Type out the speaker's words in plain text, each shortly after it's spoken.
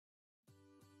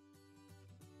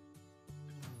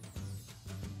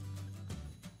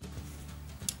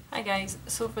Hi guys,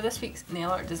 so for this week's nail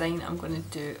art design I'm going to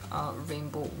do a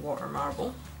rainbow water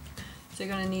marble. So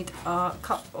you're going to need a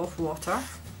cup of water,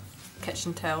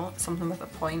 kitchen towel, something with a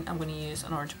point. I'm going to use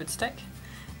an orange woodstick,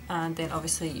 and then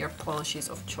obviously your polishes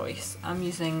of choice. I'm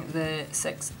using the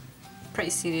Seche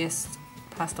Pretty Serious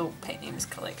Pastel Pet Names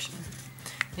collection.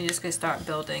 And you're just going to start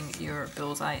building your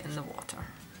bullseye in the water.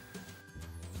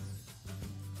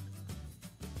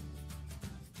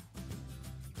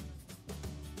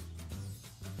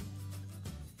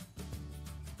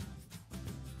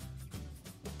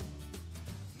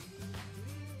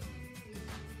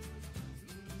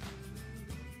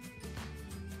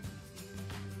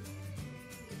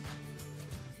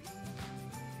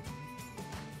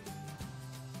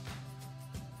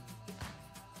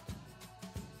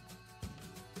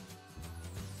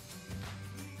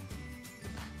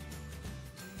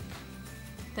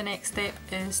 The next step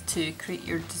is to create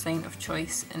your design of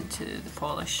choice into the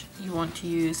polish. You want to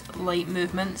use light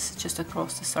movements just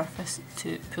across the surface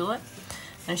to pull it.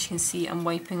 And as you can see, I'm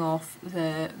wiping off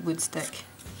the wood stick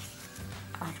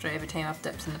after every time I've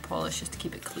dipped in the polish just to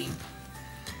keep it clean.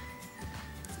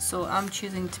 So I'm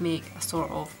choosing to make a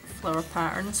sort of flower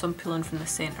pattern, so I'm pulling from the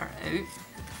centre out.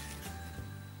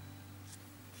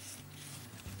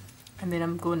 And then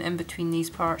I'm going in between these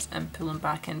parts and pulling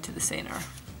back into the centre.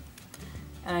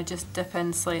 And I just dip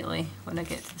in slightly when I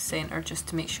get to the centre just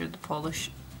to make sure the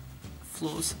polish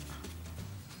flows.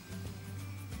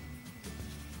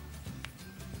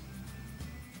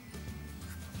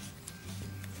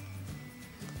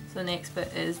 So the next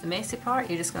bit is the messy part.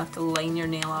 You're just going to have to line your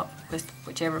nail up with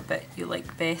whichever bit you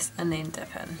like best and then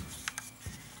dip in.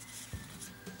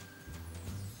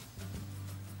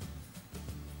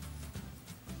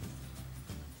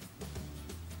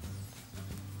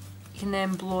 You can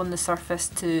then blow on the surface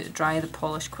to dry the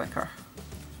polish quicker.